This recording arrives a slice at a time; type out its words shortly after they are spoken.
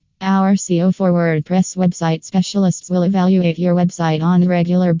Our SEO for WordPress website specialists will evaluate your website on a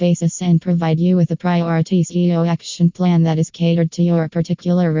regular basis and provide you with a priority SEO action plan that is catered to your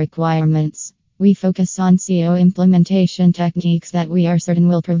particular requirements. We focus on SEO implementation techniques that we are certain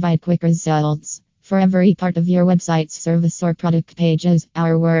will provide quick results. For every part of your website's service or product pages,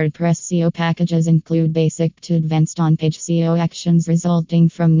 our WordPress SEO packages include basic to advanced on-page SEO actions resulting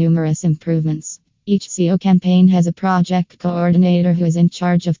from numerous improvements. Each SEO campaign has a project coordinator who is in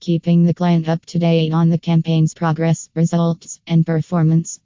charge of keeping the client up to date on the campaign's progress, results, and performance.